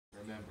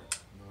November.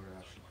 No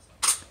ration.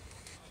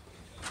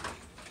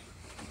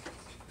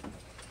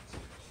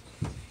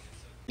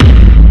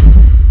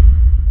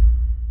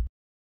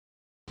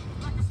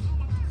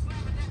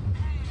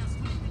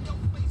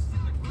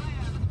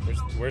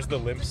 Where's the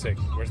lip sync?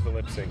 Where's the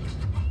lip sync?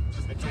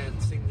 I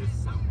can't sing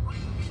this song.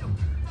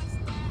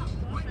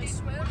 I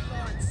swear to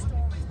God,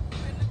 stop.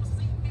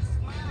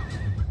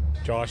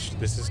 Josh,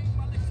 this is...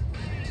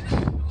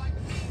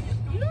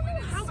 You don't know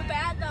how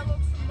bad that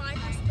looks from my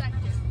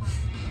perspective.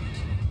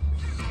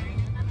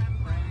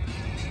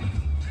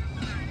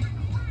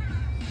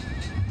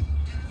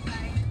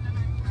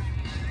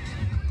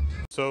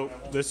 So,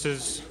 this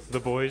is the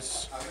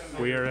boys.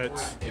 We are at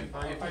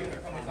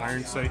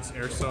Iron Sights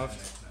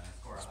Airsoft.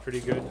 It's pretty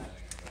good.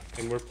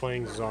 And we're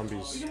playing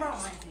zombies.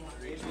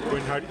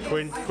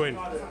 Quinn,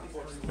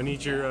 I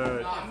need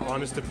your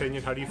honest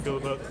opinion. How do you feel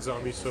about the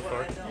zombies so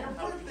far?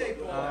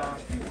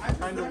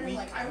 Kind of weak.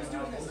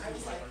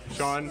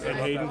 Sean and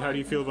Hayden, how do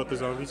you feel about the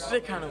zombies? They're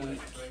kind of weak.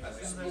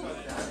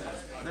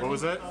 What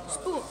was that?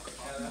 Spook.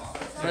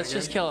 Let's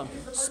just kill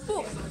them.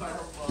 Spook.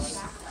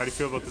 How do you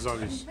feel about the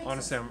zombies?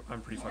 Honestly,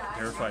 I'm pretty fucking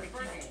terrified.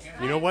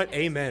 You know what?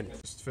 Amen.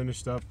 Just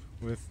finished up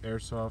with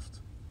Airsoft.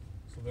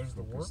 So there's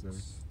the works.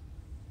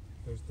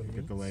 There's the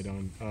Get the light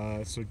on.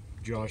 So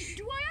Josh,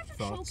 Do I have to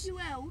thoughts? choke you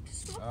out?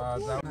 Stop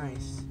That recording.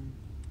 nice.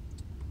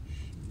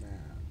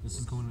 This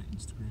is going to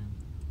Instagram.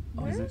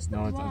 Where's the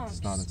No, vlogs?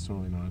 it's not. It's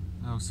totally not.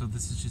 Oh, so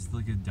this is just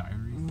like a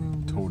diary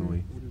thing?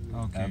 Totally.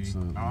 Okay.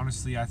 Absolutely.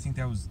 Honestly, I think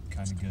that was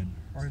kind of good.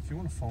 Or if you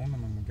want to phone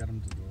them and we'll get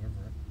them to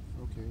deliver it.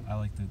 Okay. I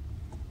liked it.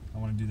 I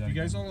want to do that. You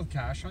guys again. all have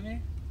cash on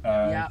you?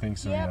 I think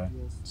so. Yep.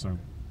 Yeah. So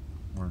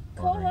we're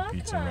Call ordering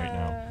pizza right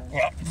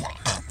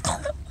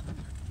now.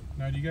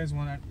 Now, do you guys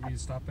want me to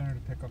stop in there to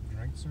pick up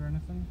drinks or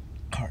anything?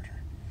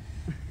 Carter.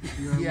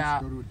 Yeah.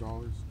 Go to a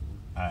dollar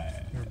store.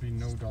 There'll be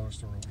no dollar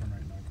store open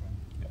right now, Quinn.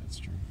 Yeah, that's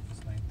true.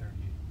 It's 9:38.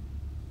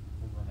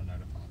 We're running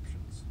out of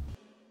options.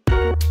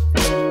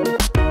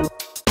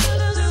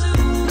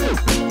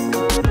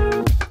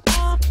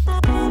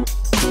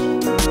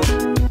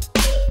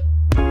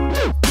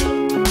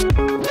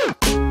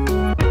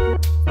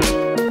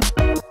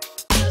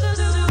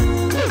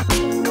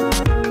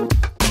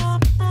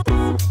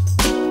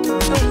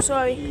 Oh,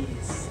 sorry.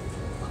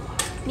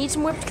 Need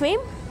some whipped cream?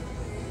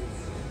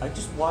 I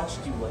just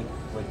watched you like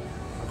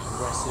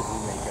aggressively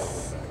make out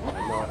with that.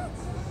 I'm not.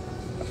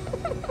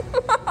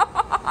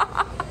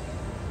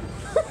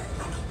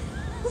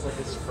 It's like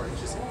as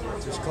French as it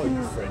gets. Just call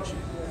you Frenchie.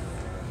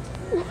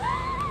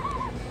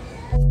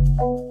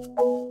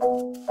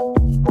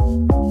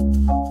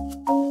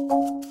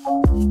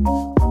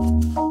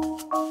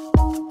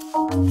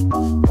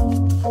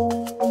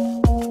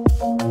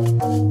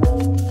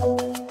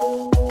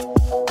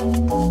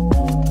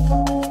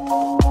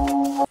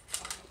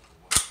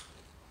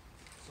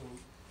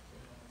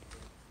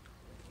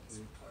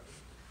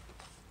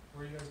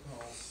 Where are you guys going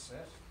to all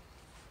sit?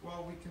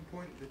 Well, we can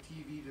point the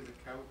TV to the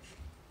couch.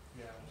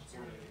 Yeah, that's a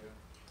good idea.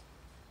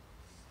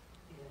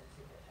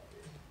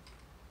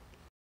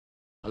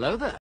 Hello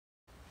there.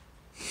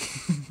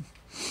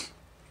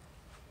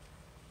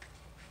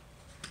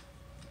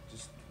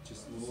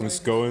 Let's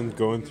going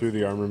through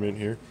the armament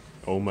here.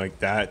 Oh my,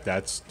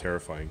 that's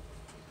terrifying.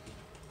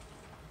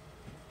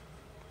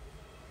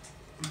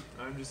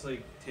 I'm just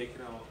like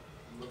taking out,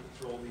 looking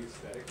through all the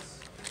aesthetics.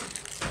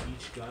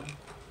 Each gun.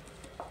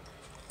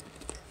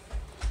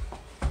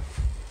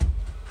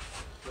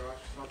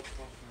 Josh, stop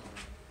fucking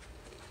around.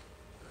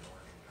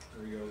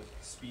 There we go.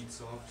 Speed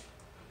soft.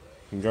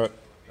 We got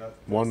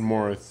one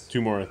more,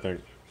 two more, I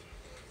think.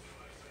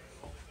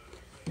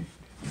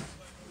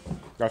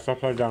 That's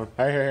upside down.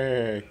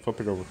 Hey, flip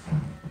it over.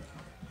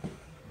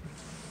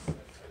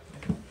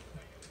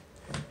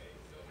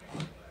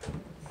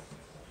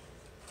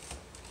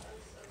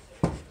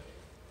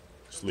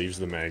 Just leaves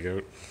the mag out.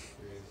 Okay,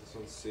 is this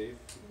one safe?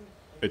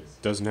 It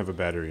doesn't have a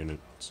battery in it,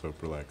 so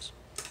relax.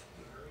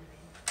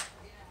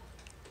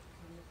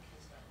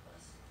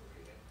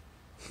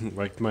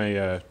 Like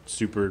my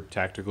super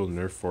tactical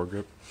Nerf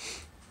foregrip.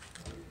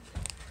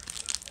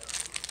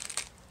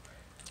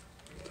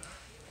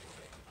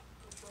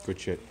 Good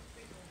shit.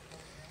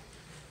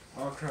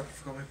 Oh crap, I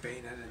forgot my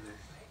bayonet in there.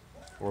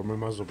 Or my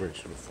muzzle brake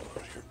should have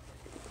fall out here.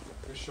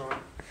 Here's Sean.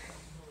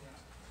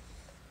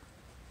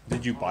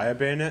 Did you buy a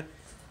bayonet?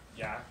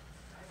 Yeah.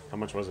 How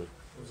much was it?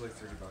 It was like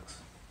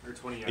 $30 or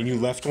 20. And you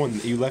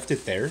left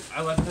it there?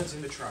 I left this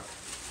in the truck.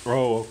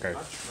 Oh, okay.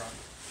 Not truck.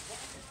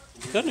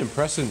 You've got an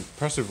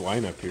impressive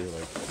lineup here.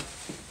 Like,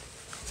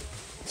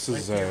 this My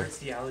is favorite's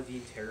the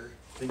Aladine Terror,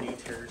 the new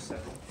Terror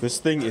 7. this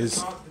thing is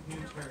Not the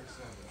new Terror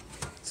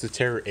 7. it's a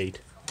Terror 8.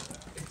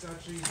 It's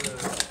actually the.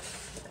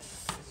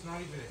 It's not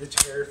even The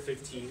Terror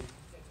 15.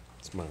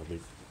 It's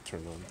mildly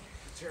turned on.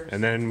 Terror.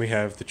 And then we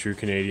have the True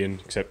Canadian,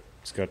 except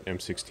it's got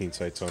M16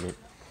 sights on it.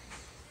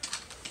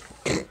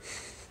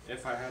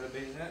 If I had a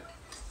bayonet,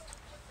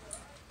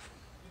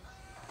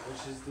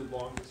 which is the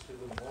longest of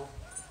them all.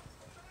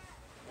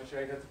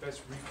 Actually, I got the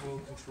best recoil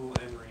control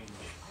and range.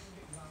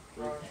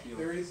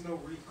 There is no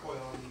recoil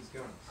on these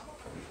guns.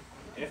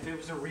 If it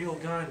was a real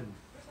gun.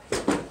 But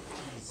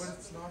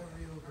it's not a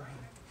real gun.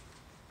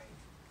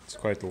 It's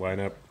quite the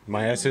lineup.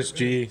 My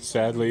SSG,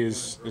 sadly,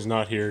 is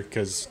not here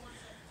because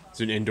it's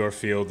an indoor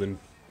field and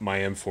my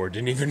M4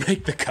 didn't even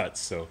make the cut,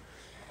 so...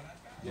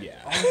 Yeah.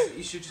 Honestly,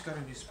 you should just got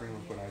a new spring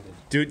like what I did.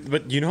 Dude,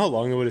 but you know how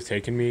long it would have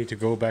taken me to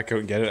go back out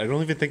and get it? I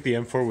don't even think the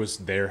M4 was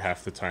there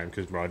half the time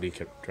because Rodney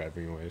kept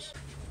driving away.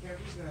 Yeah,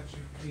 these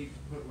actually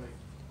put like,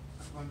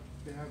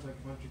 they have like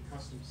a bunch of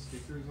custom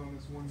stickers on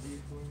this one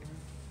vehicle in there.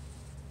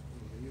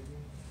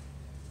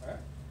 What?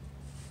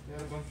 They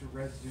had a bunch of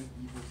Resident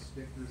Evil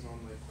stickers on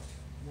like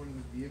one of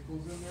the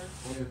vehicles in there.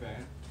 Or the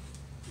van.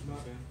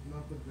 Not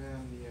the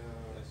van, the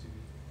SUV.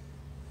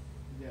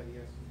 Yeah, the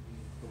SUV,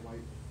 the white.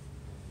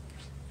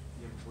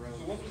 The umbrella.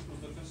 So what was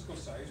the physical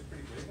size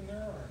pretty big in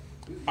there?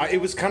 Or?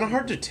 It was kind of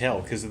hard to tell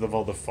because of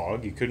all the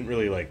fog. You couldn't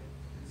really like...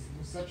 It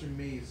was such a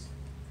maze.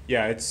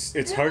 Yeah,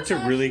 it's hard to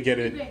really get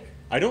it...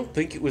 I don't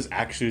think it was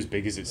actually as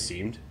big as it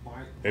seemed.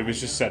 It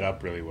was just set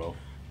up really well.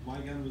 My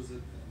gun was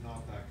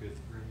not that good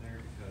for in there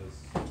because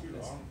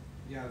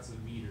it's a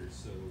meter,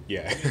 so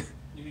Yeah.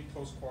 You need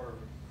close quarter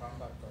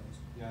combat guns.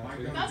 yeah. My I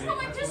gun- got That's the what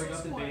ba- my that's why I distance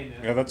got the for.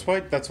 bayonet. Yeah,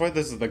 that's why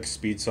this is like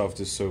Speedsoft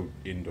is so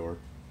indoor.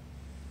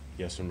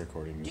 Yes, I'm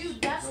recording this.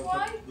 Dude, that's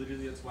why.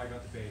 Literally, that's why I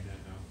got the bayonet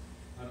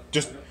now.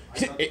 Just, I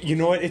got- you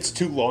know what? It's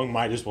too long.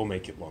 Might as well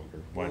make it longer.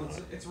 Why well,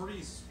 not? it's already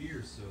a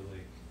spear, so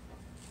like.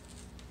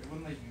 They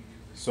wouldn't let you use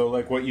it. So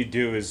like, what you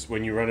do is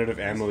when you run out of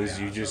ammo, is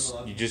Yeah,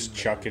 you just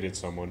chuck it at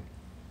someone.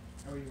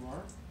 Oh, you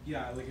are?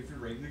 Yeah, like if you're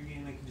a regular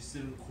game, I can just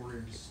sit in the corner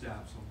and just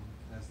stab someone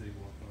as they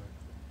walk by.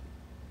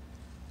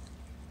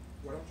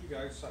 Why don't you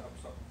guys set up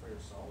something for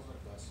yourselves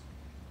like this?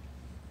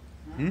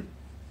 Hmm.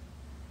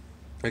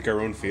 Like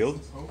our own field.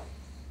 Hudson's Hope?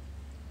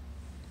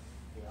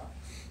 Yeah.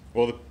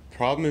 Well, the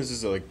problem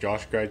is that like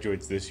Josh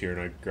graduates this year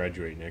and I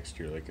graduate next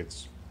year. Like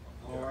it's.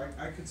 Oh,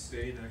 I could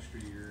stay an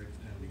extra year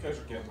and You guys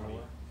are getting money.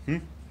 money.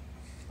 Hmm.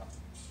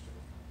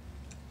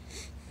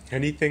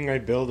 Anything I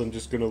build, I'm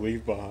just gonna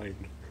leave behind.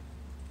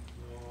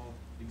 Well,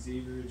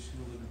 Xavier is just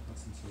gonna live in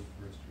Hudson for the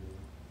rest of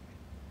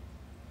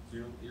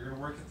your life. So you're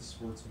gonna work at the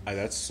sports.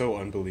 That's so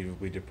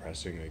unbelievably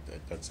depressing. Like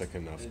that's like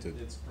enough to.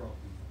 It's probably.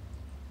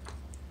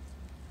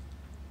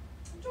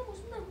 It's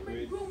almost never Wait,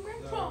 made room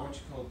what you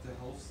call it? The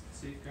health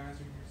safe guys are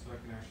here, so I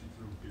can actually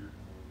throw beer.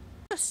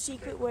 A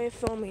secret way of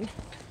filming.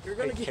 You're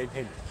gonna get.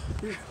 Hey,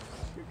 you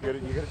gotta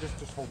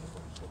just hold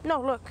it. No,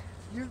 look.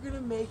 You're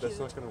gonna make That's it.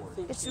 not gonna work.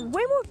 It's way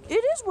more. It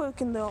is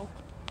working though.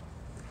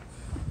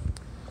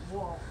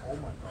 Whoa. Oh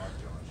my God,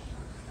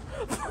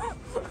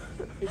 Josh.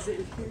 Is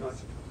it here?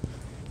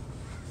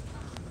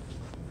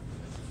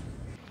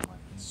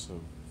 So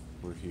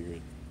we're here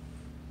at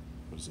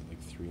what is it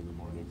like 3 in the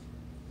morning,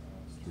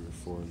 3 or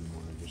 4 in the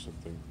morning or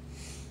something.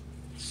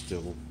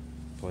 Still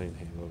playing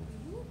Halo.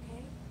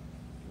 Okay.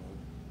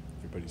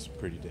 Everybody's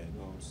pretty dead.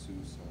 No,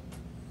 suicide.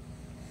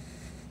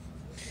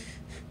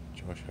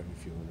 Josh, how are you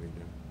feeling right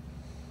now?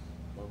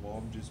 My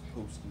mom just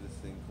posted a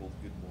thing called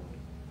Good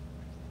Morning.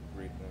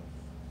 Right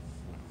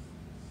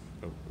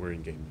now. Oh, we're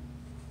in game.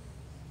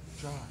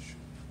 Josh.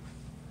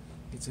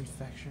 It's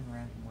infection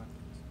random weapons.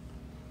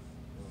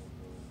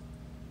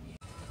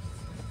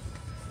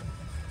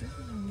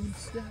 Don't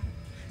stop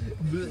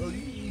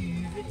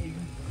believing.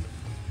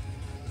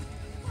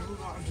 Hold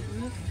on to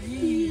the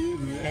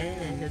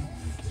feeling.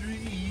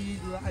 Three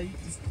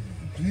lights.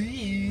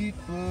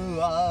 People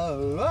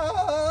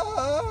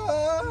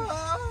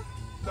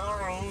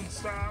don't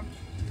stop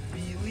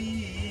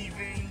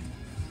believing.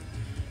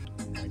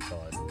 Oh my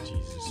God,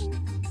 Jesus.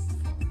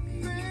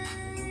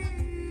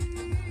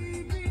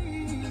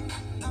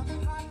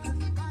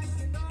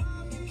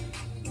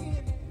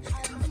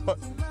 What?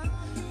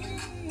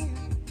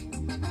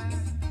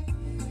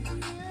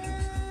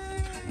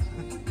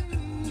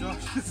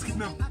 Josh is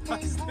gonna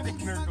bust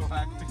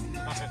intergalactic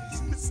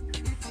eyes.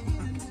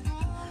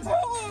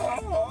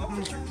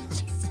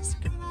 Jesus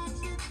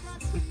Christ.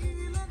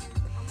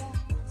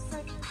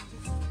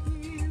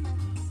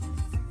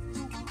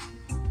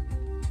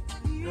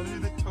 Gotta do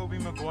the Tobey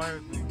Maguire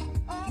thing.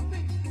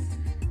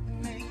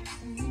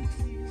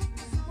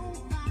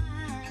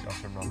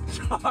 Josh, I'm not.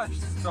 Josh,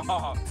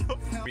 stop.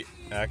 We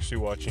actually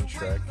watching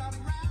Shrek.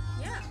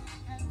 Yeah.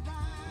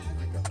 Oh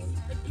my God.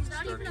 It's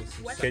not even a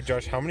question. Okay,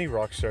 Josh, how many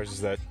rock stars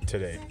is that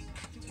today?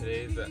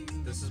 Today,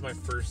 this is my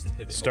first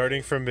hit.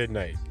 Starting from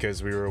midnight,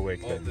 because we were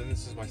awake Oh, then. then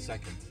this is my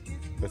second.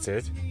 That's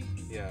it?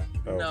 Yeah.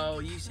 Oh. No,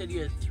 you said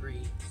you had 3.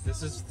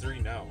 This is 3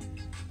 now.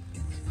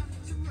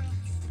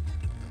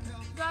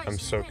 Guys, I'm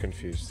so Quinn,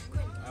 confused.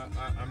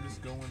 I'm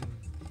just going.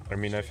 I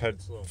mean, I've had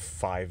Slow.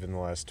 5 in the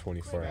last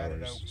 24 Add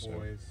it hours. out, So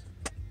boys.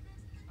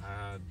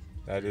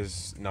 that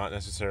is not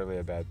necessarily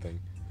a bad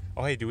thing.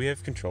 Oh, hey, do we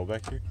have control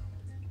back here?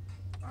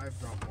 I've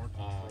got more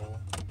control.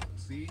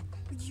 See?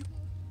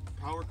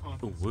 Power Woo.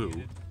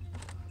 confiscated.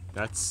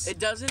 That's. It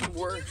doesn't Did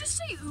work. you just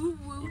say ooh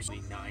woo?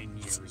 Only 9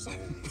 years old.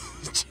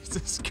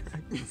 Jesus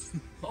Christ.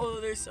 Oh,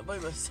 there's somebody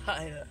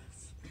beside us.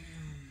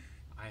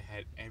 I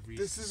had every.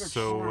 This is a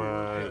So,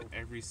 I had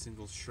every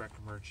single Shrek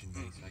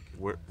merchandise I could.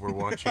 we're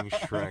watching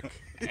Shrek.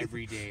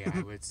 Every day, I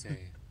would say.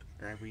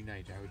 or every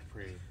night I would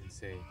pray and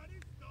say,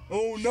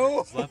 Oh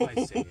Shrek is love, I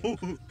say.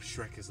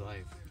 Shrek is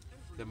life.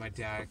 That my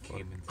dad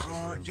came into the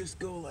room. Just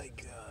go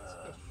like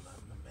on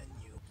the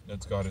menu.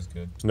 That's God is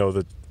good. No,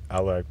 the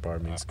Allah Akbar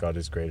means God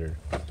is greater.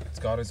 It's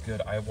God is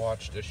good. I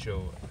watched a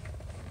show.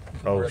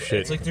 Oh where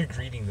shit. It's like they're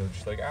greeting though,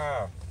 just like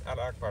Allah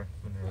Akbar.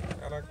 And they're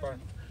like, Allah Akbar.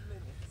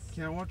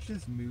 Can I watch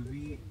this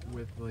movie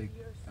with like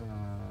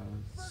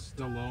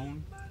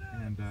Stallone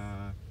and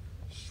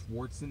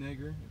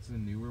Schwarzenegger? It's a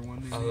newer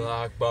one. Maybe.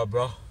 Allah Akbar,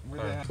 bro.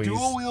 Where they have Please.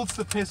 dual wields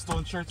the pistol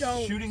and starts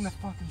Don't. shooting the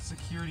fucking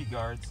security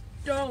guards.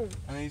 Don't.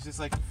 And then he's just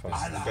like, Fuck.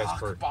 This is the best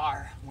part.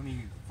 Akbar, when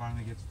he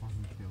finally gets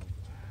fucking killed.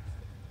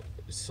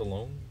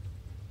 Stallone?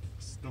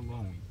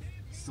 Stallone.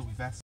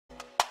 Sylvester